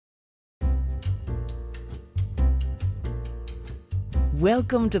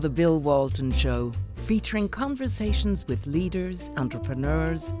Welcome to the Bill Walton Show, featuring conversations with leaders,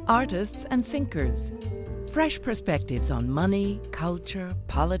 entrepreneurs, artists, and thinkers. Fresh perspectives on money, culture,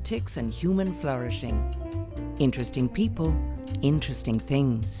 politics, and human flourishing. Interesting people, interesting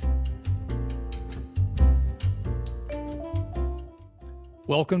things.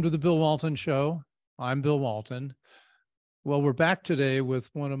 Welcome to the Bill Walton Show. I'm Bill Walton. Well, we're back today with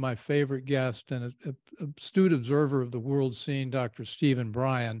one of my favorite guests and an astute observer of the world scene, Dr. Stephen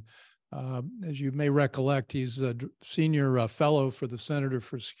Bryen. As you may recollect, he's a senior fellow for the Center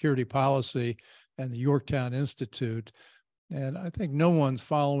for Security Policy and the Yorktown Institute. And I think no one's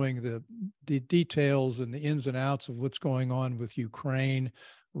following the details and the ins and outs of what's going on with Ukraine,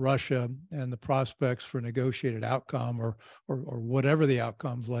 Russia, and the prospects for negotiated outcome or whatever the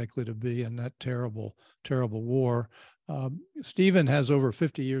outcome's likely to be in that terrible, terrible war. Stephen has over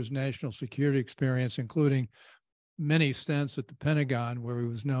 50 years national security experience, including many stints at the Pentagon, where he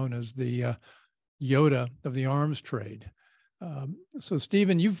was known as the Yoda of the arms trade. So,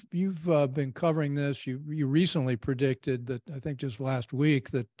 Stephen, you've been covering this. You recently predicted that, I think just last week,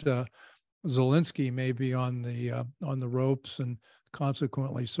 that Zelensky may be on the ropes, and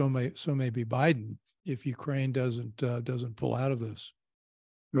consequently, so may be Biden if Ukraine doesn't pull out of this.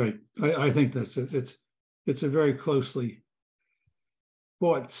 Right. I think it's a very closely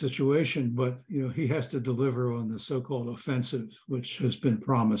fought situation, but he has to deliver on the so-called offensive, which has been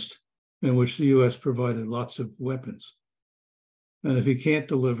promised, and which the U.S. provided lots of weapons. And if he can't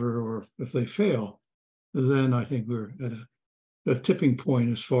deliver, or if they fail, then I think we're at a tipping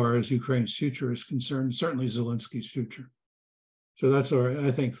point as far as Ukraine's future is concerned, certainly Zelensky's future. So that's all right.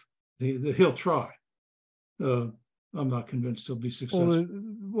 I think he'll try. I'm not convinced he'll be successful.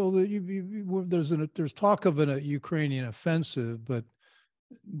 There's talk of a Ukrainian offensive, but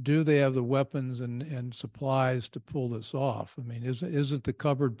do they have the weapons and supplies to pull this off? I mean, isn't the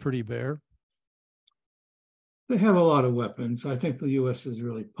cupboard pretty bare? They have a lot of weapons. I think the U.S. has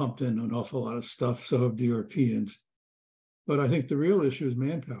really pumped in an awful lot of stuff, so have the Europeans. But I think the real issue is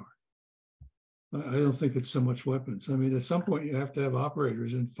manpower. I don't think it's so much weapons. I mean, at some point you have to have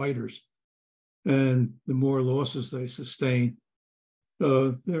operators and fighters. And the more losses they sustain,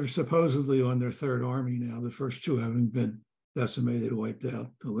 they're supposedly on their third army now, the first two having been decimated, wiped out,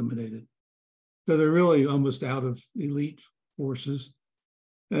 eliminated. So they're really almost out of elite forces,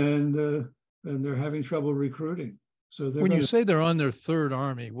 and they're having trouble recruiting. So when you say they're on their third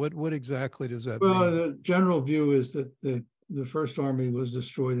army, what exactly does that mean? Well, the general view is that the first army was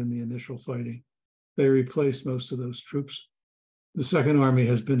destroyed in the initial fighting. They replaced most of those troops. The second army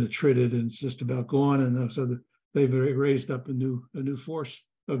has been attrited and it's just about gone, and so they've raised up a new force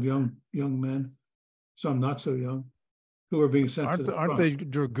of young men, some not so young, who are being sent to the front. Aren't they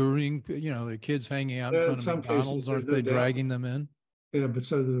dragooning? The kids hanging out in front of McDonald's. Aren't they dragging them in? Yeah, but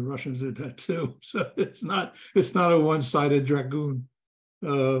so the Russians did that too. So it's not a one-sided dragoon.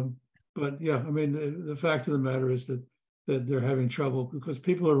 But yeah, I mean, the fact of the matter is that they're having trouble because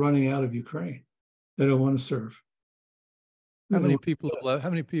people are running out of Ukraine. They don't want to serve. How many people have left? How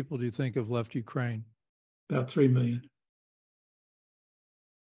many people do you think have left Ukraine? About 3 million.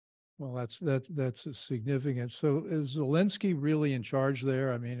 Well, that's significant. So is Zelensky really in charge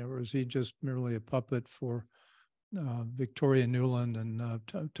there? I mean, or is he just merely a puppet for Victoria Nuland and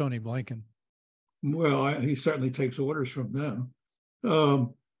Tony Blinken? Well, he certainly takes orders from them,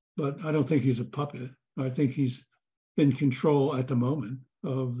 but I don't think he's a puppet. I think he's in control at the moment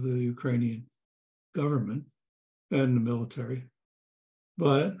of the Ukrainian government and the military.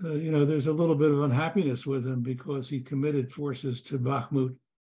 But, there's a little bit of unhappiness with him because he committed forces to Bakhmut,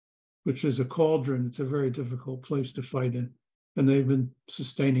 which is a cauldron. It's a very difficult place to fight in. And they've been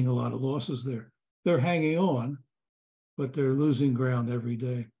sustaining a lot of losses there. They're hanging on, but they're losing ground every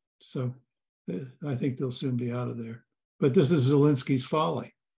day. So I think they'll soon be out of there. But this is Zelensky's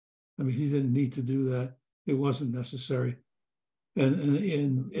folly. I mean, he didn't need to do that. It wasn't necessary. And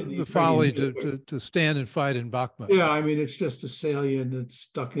in the folly to stand and fight in Bakhmut. Yeah, I mean, it's just a salient that's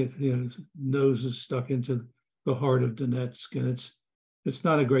stuck in, nose is stuck into the heart of Donetsk, and it's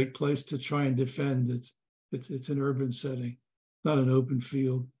not a great place to try and defend. It's an urban setting, not an open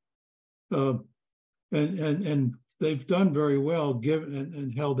field. And they've done very well, given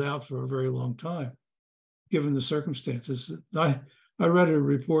and held out for a very long time, given the circumstances. I read a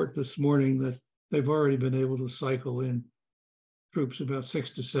report this morning that they've already been able to cycle in troops about 6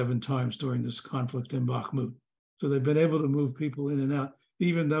 to 7 times during this conflict in Bakhmut. So they've been able to move people in and out,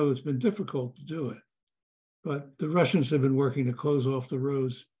 even though it's been difficult to do it. But the Russians have been working to close off the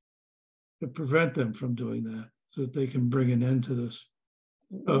roads to prevent them from doing that so that they can bring an end to this.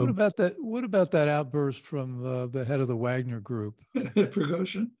 What about that? What about that outburst from the head of the Wagner Group?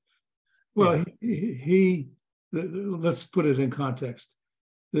 Prigozhin? Well, yeah. Let's put it in context.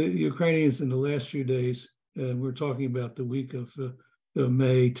 The Ukrainians in the last few days, and we're talking about the week of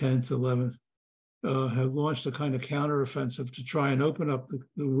May 10th, 11th, have launched a kind of counteroffensive to try and open up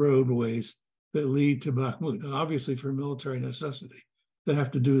the roadways that lead to Bakhmut, obviously for military necessity. They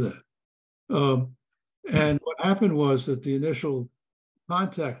have to do that. And what happened was that the initial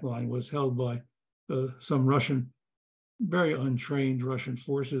contact line was held by some very untrained Russian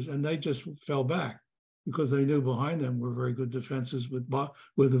forces, and they just fell back because they knew behind them were very good defenses with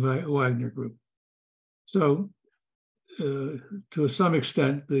the Wagner Group. So to some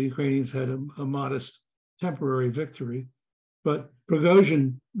extent, the Ukrainians had a modest temporary victory, but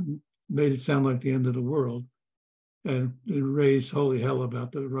Prigozhin made it sound like the end of the world, and it raised holy hell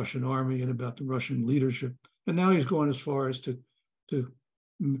about the Russian army and about the Russian leadership. And now he's going as far as to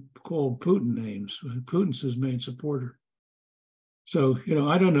call Putin names. Putin's his main supporter. So,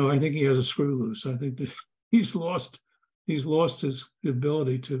 I don't know. I think he has a screw loose. I think that he's lost his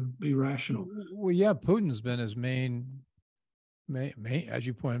ability to be rational. Well, yeah, Putin's been his main, as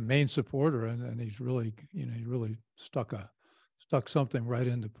you point, main supporter, and he's really, he really stuck something right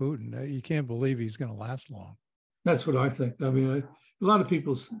into Putin. You can't believe he's going to last long. That's what I think. I mean, a lot of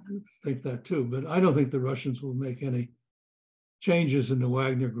people think that too, but I don't think the Russians will make any changes in the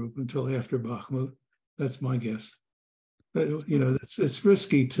Wagner Group until after Bakhmut. That's my guess. It's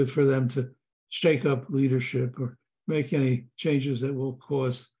risky for them to shake up leadership or make any changes that will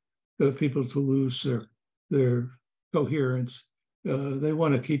cause people to lose their coherence. They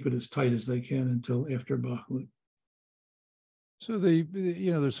want to keep it as tight as they can until after Bakhmut. So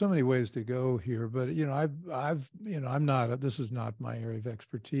there's so many ways to go here, but I'm not. This is not my area of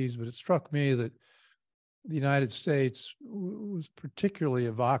expertise, but it struck me that the United States was particularly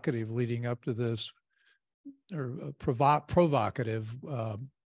evocative leading up to this, or provocative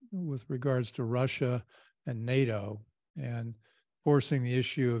with regards to Russia and NATO, and forcing the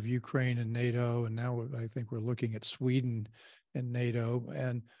issue of Ukraine and NATO. And now I think we're looking at Sweden and NATO.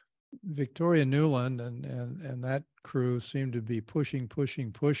 And Victoria Nuland and that crew seem to be pushing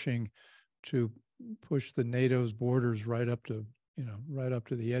to push the NATO's borders right up to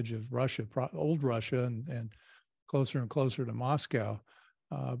the edge of Russia, old Russia, and closer and closer to Moscow.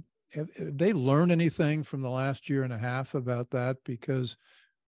 Have they learned anything from the last year and a half about that? Because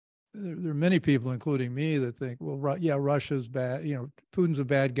there are many people, including me, that think, well, Russia's bad. Putin's a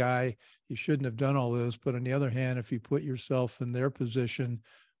bad guy. He shouldn't have done all this. But on the other hand, if you put yourself in their position,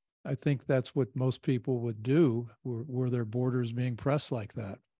 I think that's what most people would do were their borders being pressed like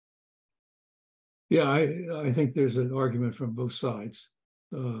that. Yeah, I think there's an argument from both sides.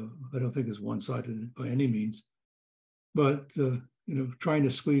 I don't think it's one-sided by any means. But, trying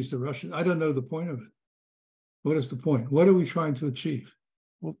to squeeze the Russians, I don't know the point of it. What is the point? What are we trying to achieve?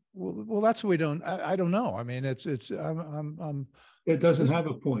 Well, that's what we don't. I don't know. I mean, it's. It doesn't have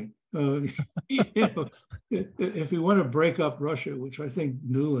a point. If we want to break up Russia, which I think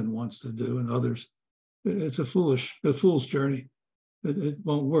Nuland wants to do, and others, it's a fool's journey. It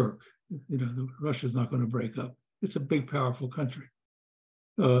won't work. Russia's not going to break up. It's a big, powerful country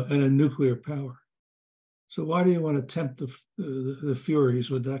and a nuclear power. So why do you want to tempt the furies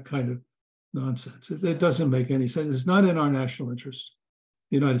with that kind of nonsense? It doesn't make any sense. It's not in our national interest,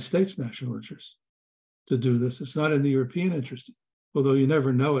 the United States national interest, to do this. It's not in the European interest, although you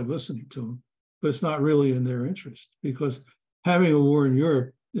never know it listening to them. But it's not really in their interest, because having a war in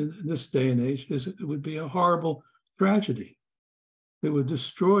Europe in this day and age it would be a horrible tragedy. It would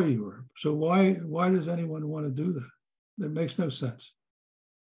destroy Europe. So why does anyone want to do that? It makes no sense.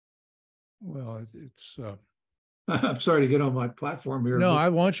 Well, it's. I'm sorry to get on my platform here. No, I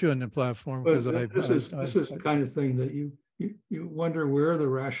want you on the platform because this is the kind of thing that you wonder, where are the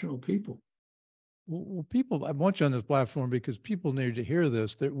rational people? Well, I want you on this platform because people need to hear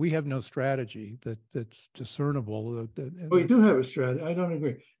this. That we have no strategy that's discernible. We do have a strategy. I don't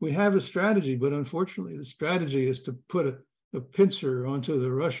agree. We have a strategy, but unfortunately, the strategy is to put a pincer onto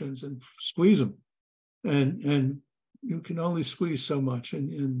the Russians and squeeze them, and you can only squeeze so much,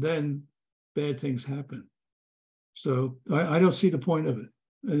 and then bad things happen. So I don't see the point of it,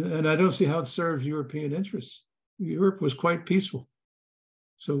 and I don't see how it serves European interests. Europe was quite peaceful.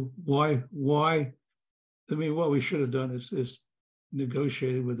 So why? I mean, what we should have done is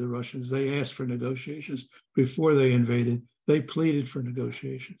negotiated with the Russians. They asked for negotiations before they invaded. They pleaded for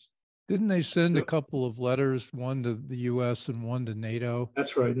negotiations. Didn't they send a couple of letters, one to the U.S. and one to NATO?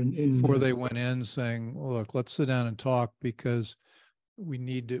 That's right. Before they went in, saying, well, "Look, let's sit down and talk because we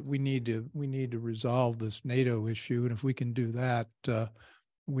need to resolve this NATO issue, and if we can do that,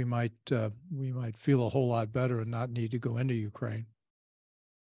 we might feel a whole lot better and not need to go into Ukraine.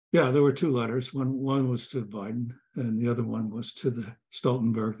 Yeah, there were two letters. One was to Biden, and the other one was to the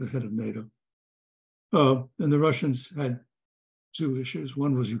Stoltenberg, the head of NATO. And the Russians had two issues.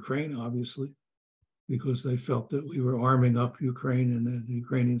 One was Ukraine, obviously, because they felt that we were arming up Ukraine and the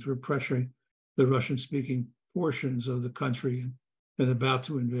Ukrainians were pressuring the Russian-speaking portions of the country and about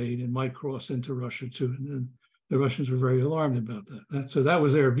to invade and might cross into Russia too. And the Russians were very alarmed about that. So that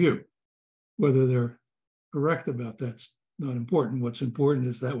was their view. Whether they're correct about that's not important. What's important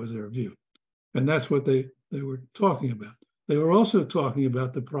is that was their view. And that's what they were talking about. They were also talking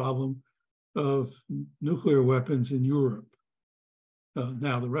about the problem of nuclear weapons in Europe.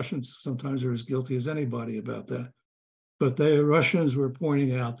 Now, the Russians sometimes are as guilty as anybody about that. But the Russians were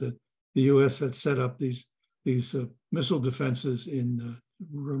pointing out that the U.S. had set up these missile defenses in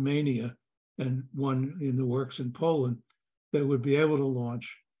Romania and one in the works in Poland that would be able to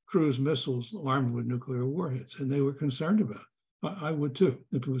launch cruise missiles armed with nuclear warheads. And they were concerned about it. I would too,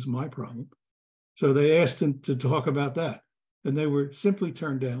 if it was my problem. So they asked him to talk about that. And they were simply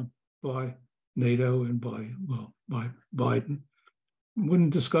turned down by NATO and by Biden.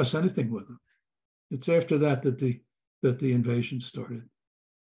 Wouldn't discuss anything with them. It's after that that the invasion started.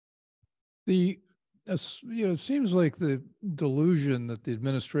 It seems like the delusion that the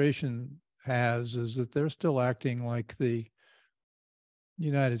administration has is that they're still acting like the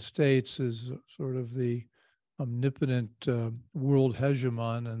United States is sort of the omnipotent world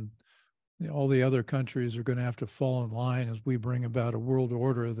hegemon, and all the other countries are going to have to fall in line as we bring about a world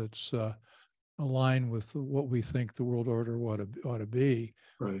order that's aligned with what we think the world order ought to be.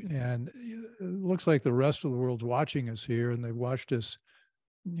 Right. And it looks like the rest of the world's watching us here, and they've watched us,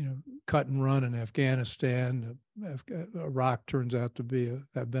 cut and run in Afghanistan. Iraq turns out to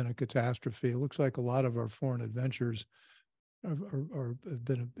have been a catastrophe. It looks like a lot of our foreign adventures have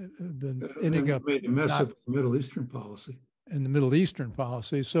been ending up made a mess of the Middle Eastern policy. In the Middle Eastern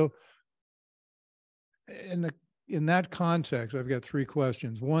policy. So in that context, I've got three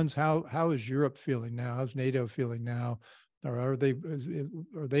questions. One's how is Europe feeling now? How's NATO feeling now? Or are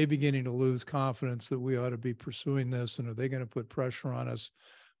they beginning to lose confidence that we ought to be pursuing this? And are they going to put pressure on us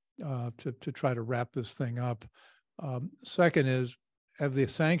to try to wrap this thing up? Second is, have the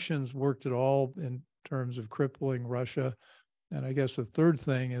sanctions worked at all in terms of crippling Russia? And I guess the third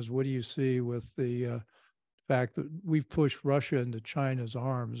thing is, what do you see with the fact that we've pushed Russia into China's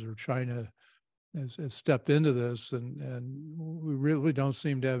arms, or China has stepped into this, and we really don't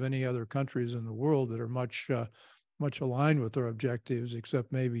seem to have any other countries in the world that are much aligned with our objectives,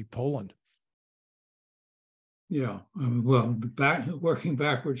 except maybe Poland. Yeah, working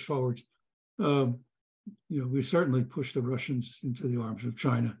backwards, forwards. We certainly pushed the Russians into the arms of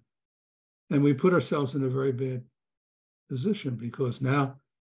China, and we put ourselves in a very bad position because now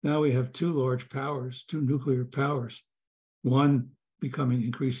we have two large powers, two nuclear powers, one becoming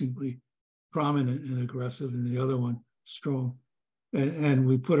increasingly prominent and aggressive, and the other one strong, and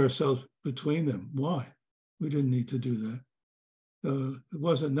we put ourselves between them. Why? We didn't need to do that. It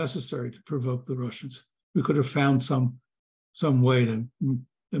wasn't necessary to provoke the Russians. We could have found some way to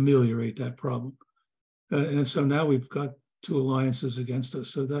ameliorate that problem. And so now we've got two alliances against us.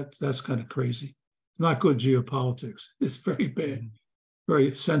 So that's kind of crazy. It's not good geopolitics. It's very bad,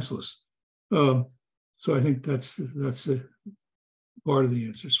 very senseless. So I think that's a part of the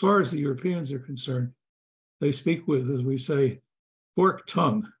answer. As far as the Europeans are concerned, they speak with, as we say, forked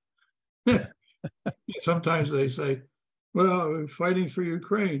tongue. Sometimes they say, well, we're fighting for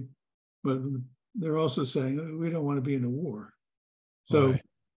Ukraine, but they're also saying we don't want to be in a war. So, right.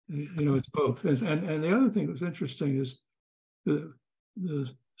 It's both. And the other thing that was interesting is the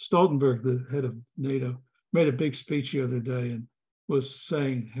Stoltenberg, the head of NATO, made a big speech the other day and was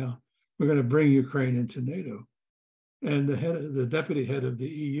saying how we're going to bring Ukraine into NATO. And the deputy head of the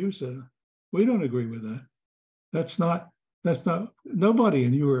EU said, we don't agree with that. That's not, nobody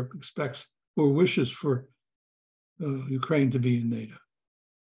in Europe expects or wishes for Ukraine to be in NATO.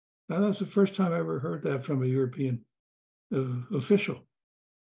 Now, that's the first time I ever heard that from a European official.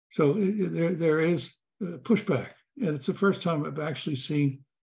 So there is pushback. And it's the first time I've actually seen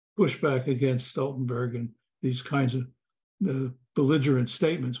pushback against Stoltenberg and these kinds of belligerent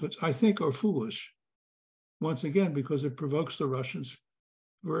statements, which I think are foolish. Once again, because it provokes the Russians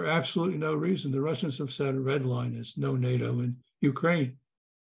for absolutely no reason. The Russians have said a red line is no NATO in Ukraine.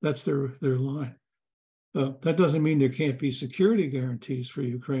 That's their line. That doesn't mean there can't be security guarantees for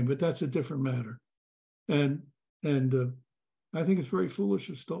Ukraine, but that's a different matter. And I think it's very foolish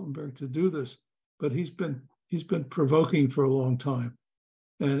of Stoltenberg to do this, but he's been provoking for a long time.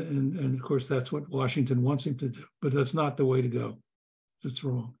 And of course, that's what Washington wants him to do, but that's not the way to go. it's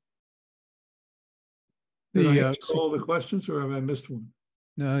wrong. Did I answer So, all the questions, or have I missed one?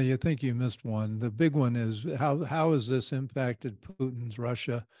 no, you think you missed one. The big one is how has this impacted Putin's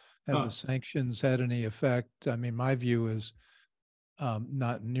Russia? Have the sanctions had any effect? I mean, my view is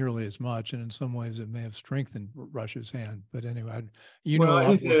not nearly as much, and in some ways it may have strengthened Russia's hand. But anyway, you know a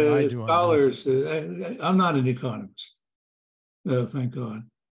lot more than I do on this. Scholars, I'm not an economist, thank God.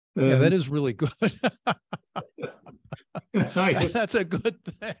 Yeah, that is really good. That's a good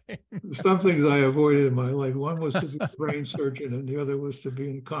thing. Some things I avoided in my life. One was to be a brain surgeon, and the other was to be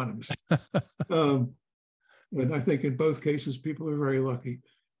an economist. And I think in both cases, people are very lucky.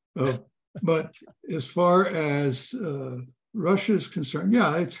 But as far as Russia is concerned,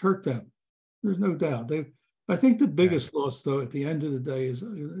 yeah, it's hurt them. There's no doubt. I think the biggest loss, though, at the end of the day,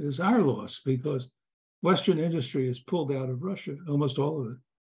 is our loss, because Western industry is pulled out of Russia, almost all of it.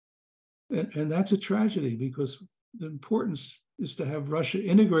 And that's a tragedy, because the importance is to have Russia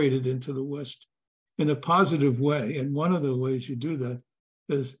integrated into the West in a positive way. And one of the ways you do that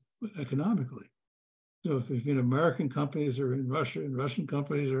is economically. So if American companies are in Russia and Russian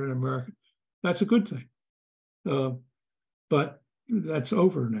companies are in America, that's a good thing. But that's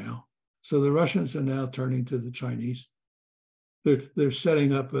over now. So the Russians are now turning to the Chinese. They're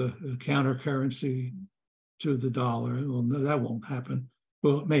setting up a counter currency to the dollar. Well, no, that won't happen.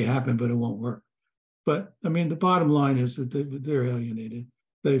 Well, it may happen, but it won't work. But I mean, the bottom line is that they're alienated.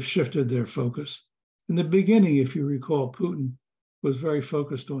 They've shifted their focus. In the beginning, if you recall, Putin was very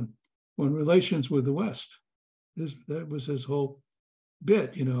focused on relations with the West. That was his whole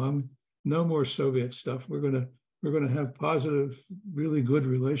bit. I'm no more Soviet stuff. We're gonna have positive, really good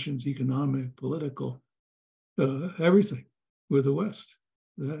relations, economic, political, everything with the West.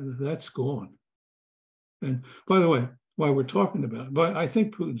 That's gone. And by the way, while we're talking about it, but I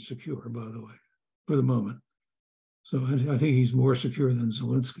think Putin's secure, by the way, for the moment. So I think he's more secure than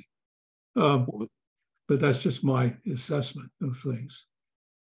Zelensky. But that's just my assessment of things.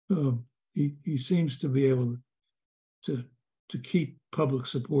 He seems to be able to keep public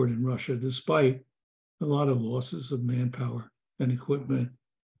support in Russia, despite a lot of losses of manpower and equipment.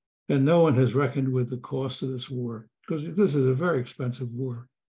 And no one has reckoned with the cost of this war, because this is a very expensive war.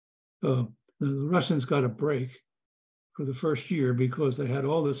 The Russians got a break for the first year because they had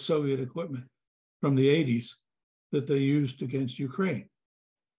all this Soviet equipment from the 80s that they used against Ukraine.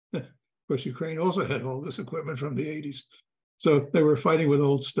 Of course, Ukraine also had all this equipment from the 80s. So they were fighting with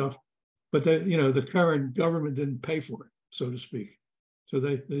old stuff, but the current government didn't pay for it, so to speak. So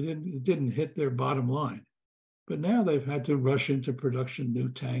it didn't hit their bottom line. But now they've had to rush into production, new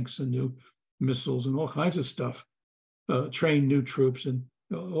tanks and new missiles and all kinds of stuff, train new troops and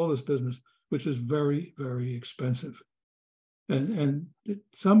all this business, which is very, very expensive. And at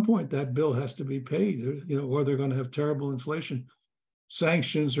some point that bill has to be paid, or they're going to have terrible inflation,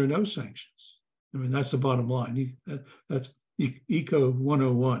 sanctions or no sanctions. I mean, that's the bottom line. That's Eco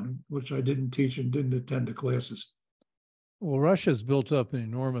 101, which I didn't teach and didn't attend the classes. Well, Russia's built up an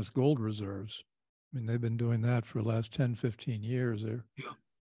enormous gold reserves. I mean, they've been doing that for the last 10, 15 years.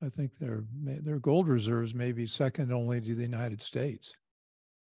 I think their gold reserves may be second only to the United States.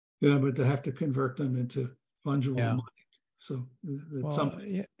 Yeah, but they have to convert them into fungible money. So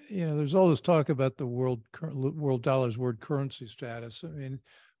there's all this talk about the world dollar's world currency status. I mean,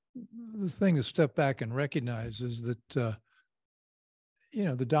 the thing to step back and recognize is that,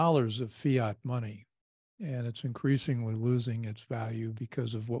 the dollar's a fiat money, and it's increasingly losing its value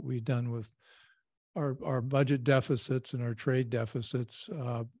because of what we've done with our budget deficits and our trade deficits.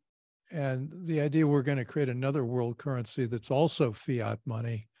 And the idea we're going to create another world currency that's also fiat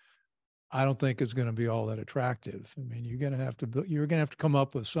money, I don't think is going to be all that attractive. I mean, you're going to have to come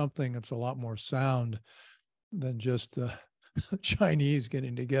up with something that's a lot more sound than just the Chinese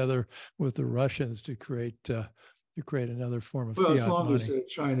getting together with the Russians to create another form of fiat money. As long as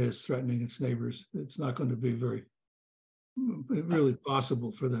China is threatening its neighbors, it's not going to be really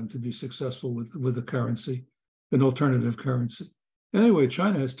possible for them to be successful with a currency, an alternative currency. Anyway,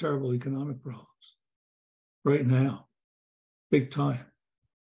 China has terrible economic problems right now, big time.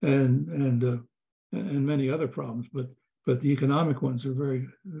 And many other problems, but the economic ones are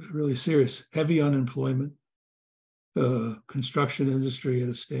really serious. Heavy unemployment, construction industry at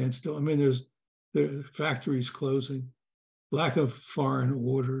a standstill. I mean, there are factories closing, lack of foreign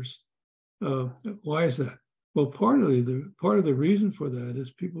orders. Why is that? Well, part of the reason for that is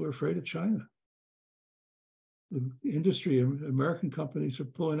people are afraid of China. The industry, American companies are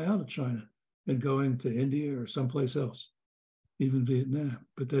pulling out of China and going to India or someplace else, even Vietnam,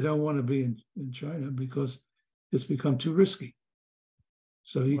 but they don't want to be in China because it's become too risky.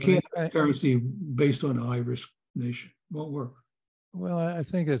 So you can't have currency based on a high risk nation. It won't work. Well, I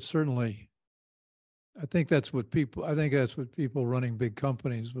think that's certainly, I think that's what people, I think that's what people running big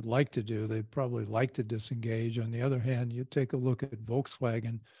companies would like to do. They'd probably like to disengage. On the other hand, you take a look at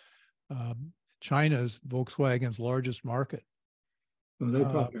Volkswagen. Um, China's Volkswagen's largest market, Well, they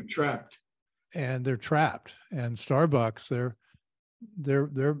probably are trapped. and they're trapped. And Starbucks,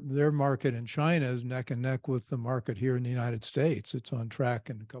 their market in China is neck and neck with the market here in the United States. It's on track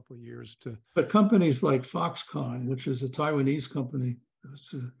in a couple of years to. But companies like Foxconn, which is a Taiwanese company,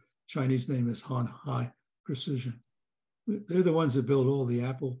 it's a Chinese name is Han Hai Precision. They're the ones that build all the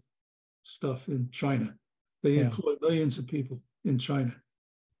Apple stuff in China. They employ millions of people in China,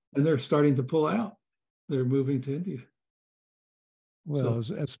 and they're starting to pull out. They're moving to India. Well,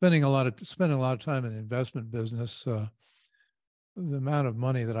 so, spending a lot of time in the investment business. The amount of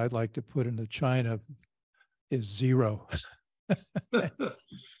money that I'd like to put into China is zero.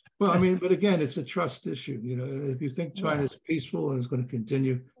 Well, I mean, but again, it's a trust issue. You know, if you think China is peaceful and is going to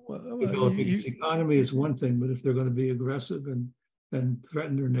continue developing its economy, is one thing. But if they're going to be aggressive and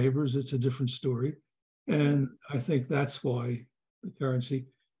threaten their neighbors, it's a different story. And I think that's why the currency,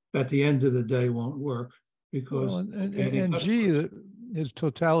 at the end of the day, won't work because and Xi, his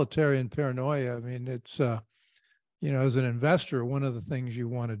totalitarian paranoia. I mean, it's you know, as an investor, one of the things you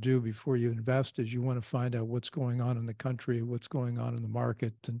want to do before you invest is you want to find out what's going on in the country, what's going on in the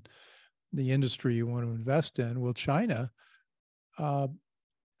market, and the industry you want to invest in. Well, China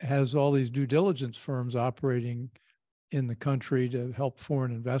has all these due diligence firms operating in the country to help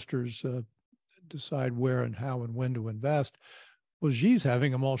foreign investors decide where and how and when to invest. Well, Xi's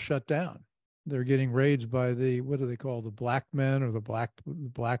having them all shut down. They're getting raids by the, what do they call, the black men or the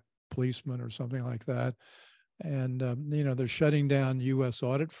black policemen or something like that. And, you know, they're shutting down U.S.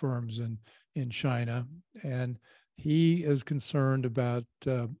 audit firms in China. And he is concerned about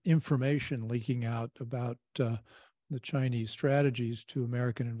information leaking out about the Chinese strategies to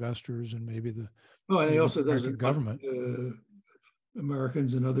American investors and maybe the and he also doesn't government.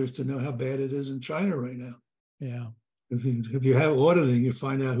 Americans and others to know how bad it is in China right now. Yeah. If you have auditing, you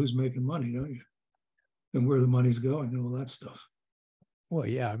find out who's making money, don't you? And where the money's going and all that stuff. Well,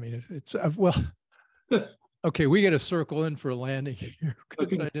 yeah. I mean, it's well. Okay, we got to circle in for a landing here.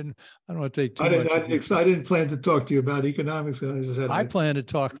 Okay. I don't want to take too much. I didn't plan to talk to you about economics. I plan to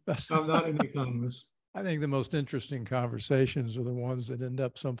talk about. I'm not an economist. I think the most interesting conversations are the ones that end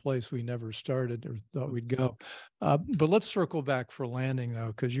up someplace we never started or thought we'd go. But let's circle back for landing,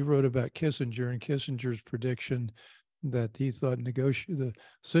 though, because you wrote about Kissinger and Kissinger's prediction that he thought the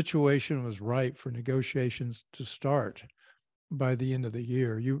situation was ripe for negotiations to start by the end of the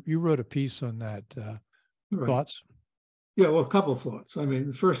year. You wrote a piece on that. Right. Thoughts? Yeah, well, a couple of thoughts. I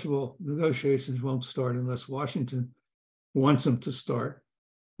mean, first of all, negotiations won't start unless Washington wants them to start,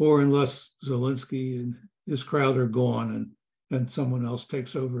 or unless Zelensky and his crowd are gone and someone else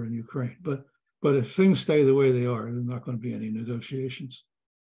takes over in Ukraine. But if things stay the way they are, there's not going to be any negotiations.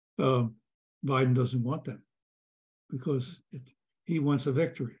 Biden doesn't want them because he wants a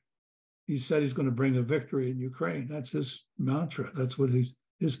victory. He said he's going to bring a victory in Ukraine. That's his mantra. That's what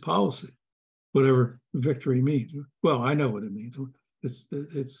his policy. Whatever victory means. Well, I know what it means.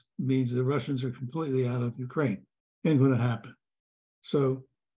 It means the Russians are completely out of Ukraine. Ain't going to happen. So,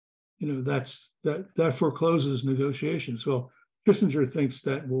 you know, that forecloses negotiations. Well, Kissinger thinks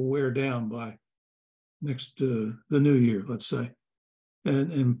that will wear down by the new year, let's say,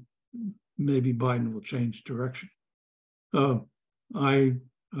 and maybe Biden will change direction. I'm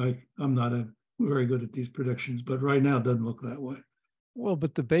not very good at these predictions, but right now it doesn't look that way. Well,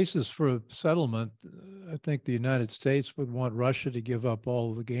 but the basis for a settlement, I think the United States would want Russia to give up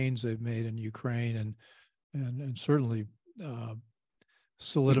all of the gains they've made in Ukraine and certainly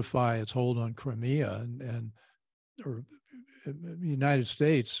solidify its hold on Crimea or the United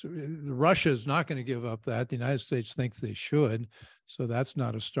States. Russia is not going to give up that. The United States thinks they should, so that's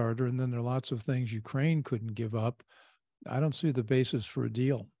not a starter. And then there are lots of things Ukraine couldn't give up. I don't see the basis for a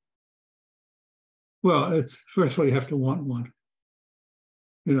deal. Well, first of all, you have to want one.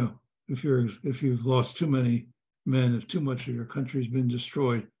 You know, if you've lost too many men, if too much of your country's been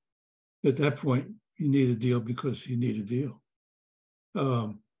destroyed, at that point you need a deal because you need a deal.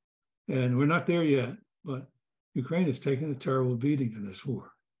 And we're not there yet, but Ukraine has taken a terrible beating in this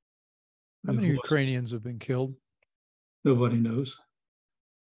war. How many Ukrainians have been killed? Nobody knows.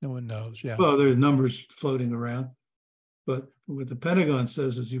 No one knows. Yeah. Well, there's numbers floating around, but what the Pentagon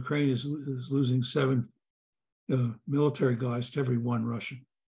says is Ukraine is losing 7 military guys to every 1 Russian.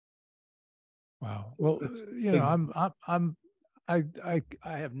 Wow. Well, you know, I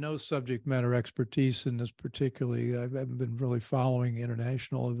have no subject matter expertise in this particularly. I haven't been really following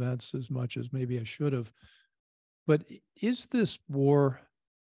international events as much as maybe I should have. But is this war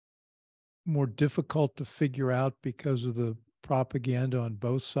more difficult to figure out because of the propaganda on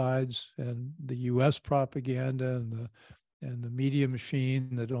both sides, and the U.S. propaganda and the media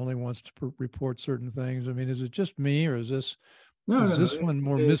machine that only wants to report certain things? I mean, is it just me, or is this No. one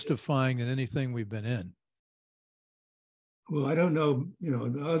more mystifying than anything we've been in? Well, I don't know.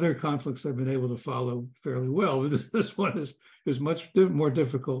 The other conflicts I've been able to follow fairly well, but this one is much more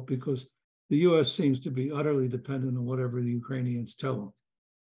difficult because the U.S. seems to be utterly dependent on whatever the Ukrainians tell them,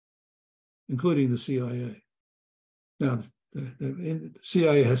 including the CIA. Now, the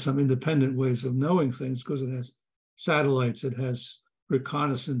CIA has some independent ways of knowing things because it has satellites, it has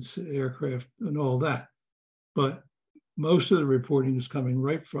reconnaissance aircraft, and all that. But most of the reporting is coming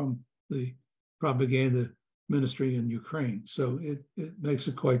right from the propaganda ministry in Ukraine. So it makes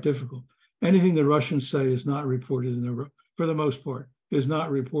it quite difficult. Anything the Russians say is not reported for the most part, is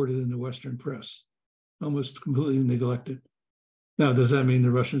not reported in the Western press, almost completely neglected. Now, does that mean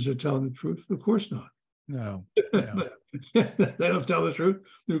the Russians are telling the truth? Of course not. No. They don't tell the truth.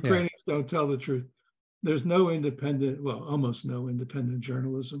 The Ukrainians don't tell the truth. There's no independent, well, almost no independent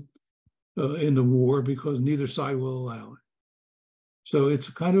journalism in the war because neither side will allow it. So it's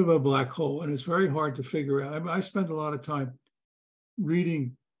kind of a black hole, and it's very hard to figure out. I spend a lot of time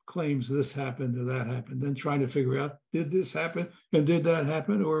reading claims this happened or that happened, then trying to figure out, did this happen and did that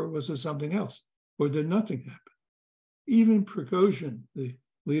happen, or was it something else, or did nothing happen? Even Prigozhin, the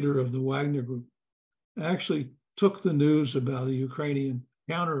leader of the Wagner group, actually took the news about a Ukrainian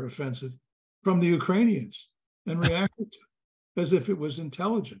counteroffensive from the Ukrainians and reacted to it as if it was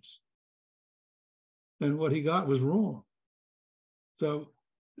intelligence. And what he got was wrong. So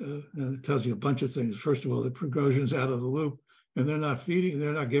it tells you a bunch of things. First of all, that Prigozhin's out of the loop, and they're not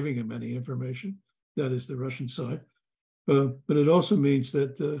giving him any information. That is the Russian side. But it also means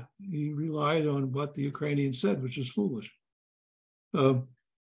that he relied on what the Ukrainians said, which is foolish.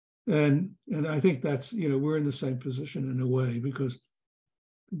 And I think that's, we're in the same position in a way, because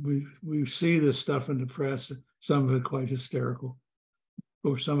we see this stuff in the press, some of it quite hysterical,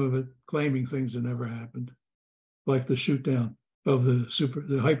 or some of it claiming things that never happened, like the shoot down of the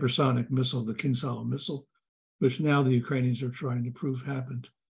hypersonic missile, the Kinzhal missile, which now the Ukrainians are trying to prove happened.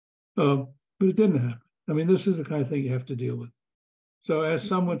 But it didn't happen. I mean, this is the kind of thing you have to deal with. So as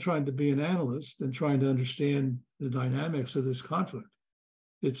someone trying to be an analyst and trying to understand the dynamics of this conflict,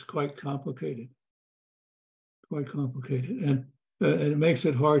 it's quite complicated. And it makes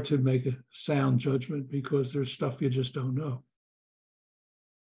it hard to make a sound judgment because there's stuff you just don't know.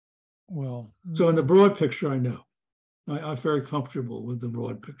 Well, so in the broad picture, I know. I'm very comfortable with the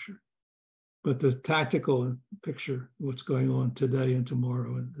broad picture. But the tactical picture, what's going on today and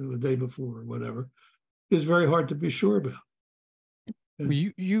tomorrow and the day before or whatever, is very hard to be sure about. Well,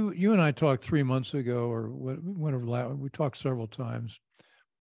 you and I talked 3 months ago, or whenever we talked several times.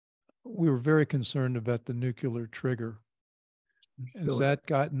 We were very concerned about the nuclear trigger. Has that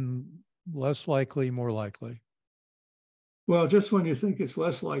gotten less likely, more likely? Well, just when you think it's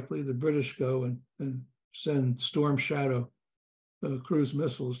less likely, the British go and send Storm Shadow cruise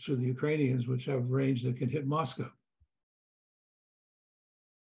missiles to the Ukrainians, which have range that can hit Moscow.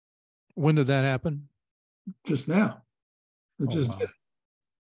 When did that happen? Just now.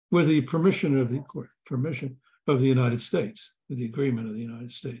 With the permission of the United States, with the agreement of the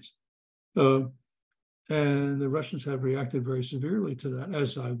United States. And the Russians have reacted very severely to that,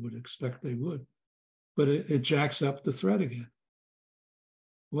 as I would expect they would. But it jacks up the threat again.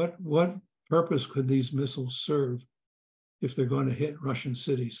 What purpose could these missiles serve if they're going to hit Russian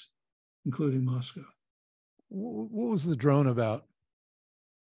cities, including Moscow? What was the drone about?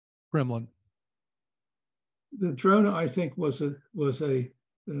 Kremlin. The drone, I think, was an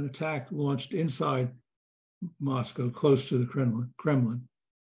attack launched inside Moscow, close to the Kremlin,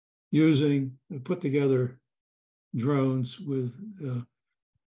 put together drones with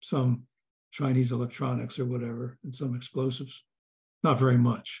some Chinese electronics or whatever, and some explosives. Not very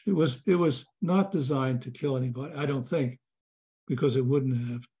much. It was not designed to kill anybody, I don't think, because it wouldn't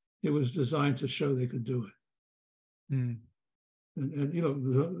have. It was designed to show they could do it. Mm.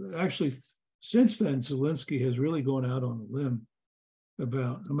 And actually, since then, Zelensky has really gone out on a limb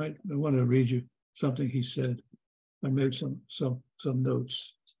about. I want to read you something he said. I made some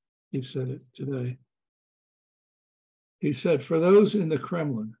notes. He said it today. He said, "For those in the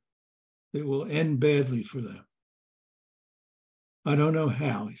Kremlin, it will end badly for them. I don't know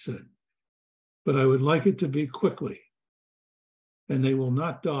how," he said, "but I would like it to be quickly, and they will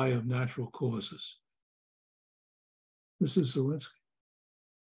not die of natural causes." This is Zelensky.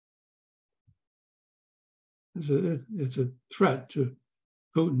 It's a threat to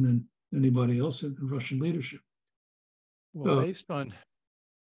Putin and anybody else in the Russian leadership. Well, based on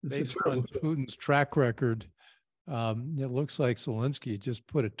Putin's track record, it looks like Zelensky just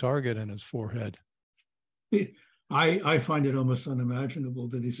put a target in his forehead. I find it almost unimaginable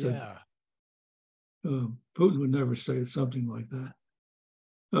that he said, Putin would never say something like that.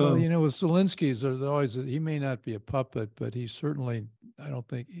 Well, with Zelensky, there's always, he may not be a puppet, but he's certainly, I don't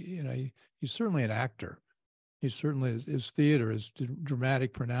think, he's certainly an actor. He certainly, his theater, his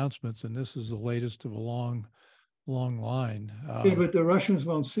dramatic pronouncements, and this is the latest of a long line. Yeah, but the Russians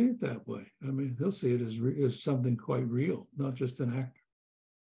won't see it that way. I mean, they'll see it as something quite real, not just an actor.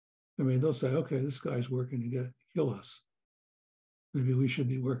 I mean, they'll say, okay, this guy's working to kill us. Maybe we should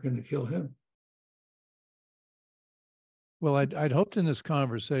be working to kill him. Well, I'd hoped in this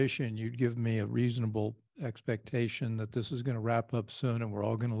conversation you'd give me a reasonable expectation that this is going to wrap up soon and we're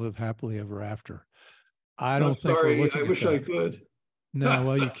all going to live happily ever after. I don't think we're looking at that. I wish I could. No,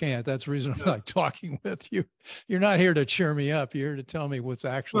 well, you can't. That's the reason I like talking with you. You're not here to cheer me up. You're here to tell me what's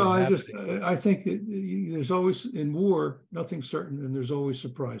actually happening. I think there's always, in war, nothing's certain, and there's always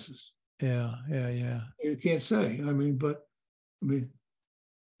surprises. Yeah. You can't say.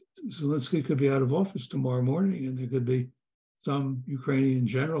 Zelensky could be out of office tomorrow morning, and there could be some Ukrainian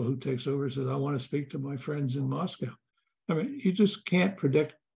general who takes over and says, I want to speak to my friends in Moscow. I mean, you just can't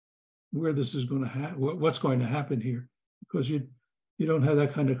predict where this is going to happen, what's going to happen here, because you don't have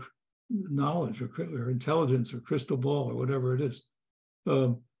that kind of knowledge or intelligence or crystal ball or whatever it is.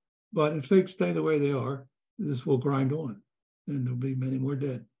 But if things stay the way they are, this will grind on, and there'll be many more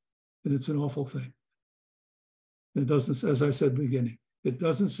dead. And it's an awful thing. It doesn't, as I said at the beginning, it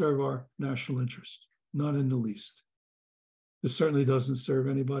doesn't serve our national interest, not in the least. It certainly doesn't serve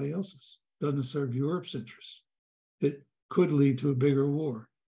anybody else's. It doesn't serve Europe's interests. It could lead to a bigger war.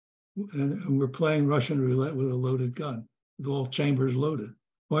 And we're playing Russian roulette with a loaded gun, with all chambers loaded.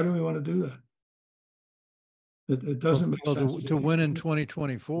 Why do we want to do that? It doesn't make sense. To win in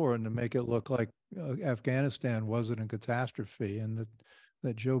 2024 and to make it look like Afghanistan wasn't a catastrophe, and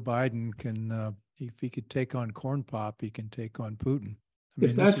that Joe Biden can, if he could take on Corn Pop, he can take on Putin. I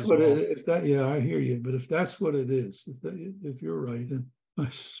mean, I hear you. But if that's what it is, if you're right, and I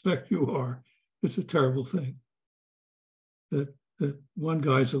suspect you are, it's a terrible thing. That one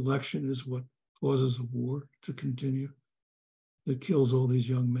guy's election is what causes a war to continue, that kills all these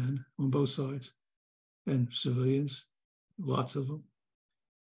young men on both sides and civilians, lots of them.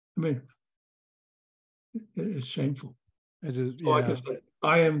 I mean, it's shameful. It is. So like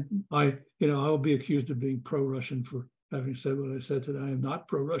I will be accused of being pro-Russian for having said what I said today. I am not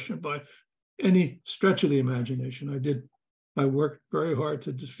pro-Russian by any stretch of the imagination. I worked very hard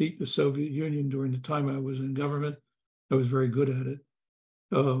to defeat the Soviet Union during the time I was in government. I was very good at it,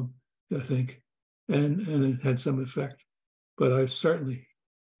 I think, and it had some effect. But I certainly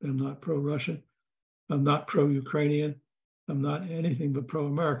am not pro-Russian. I'm not pro-Ukrainian. I'm not anything but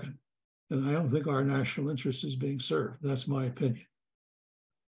pro-American. And I don't think our national interest is being served. That's my opinion.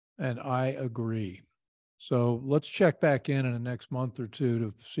 And I agree. So let's check back in the next month or two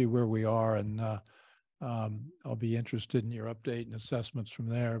to see where we are. And I'll be interested in your update and assessments from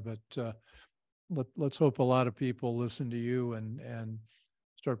there. But let's hope a lot of people listen to you and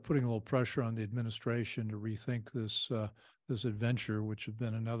start putting a little pressure on the administration to rethink this adventure, which has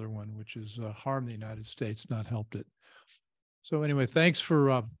been another one which has harmed the United States, not helped it. So anyway, thanks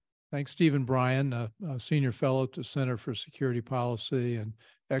Stephen Bryen, a senior fellow at the Center for Security Policy and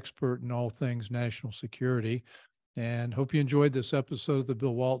expert in all things national security. And hope you enjoyed this episode of The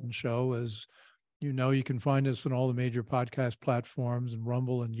Bill Walton Show. As you know, you can find us on all the major podcast platforms and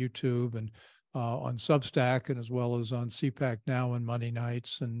Rumble and YouTube and on Substack, and as well as on CPAC Now and Monday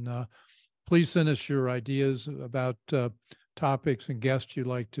nights. And please send us your ideas about topics and guests you'd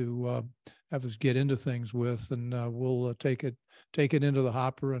like to have us get into things with, and we'll take it into the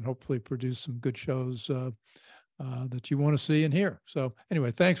hopper and hopefully produce some good shows that you want to see and hear. So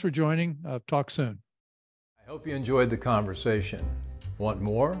anyway, thanks for joining. Talk soon. I hope you enjoyed the conversation. Want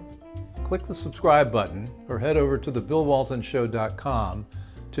more? Click the subscribe button or head over to thebillwaltonshow.com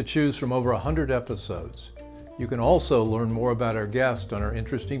to choose from over 100 episodes. You can also learn more about our guest on our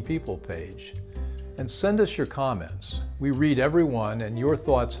Interesting People page. And send us your comments. We read every one, and your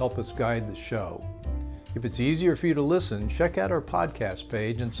thoughts help us guide the show. If it's easier for you to listen, check out our podcast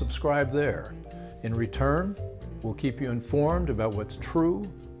page and subscribe there. In return, we'll keep you informed about what's true,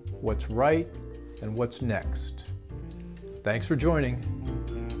 what's right, and what's next. Thanks for joining.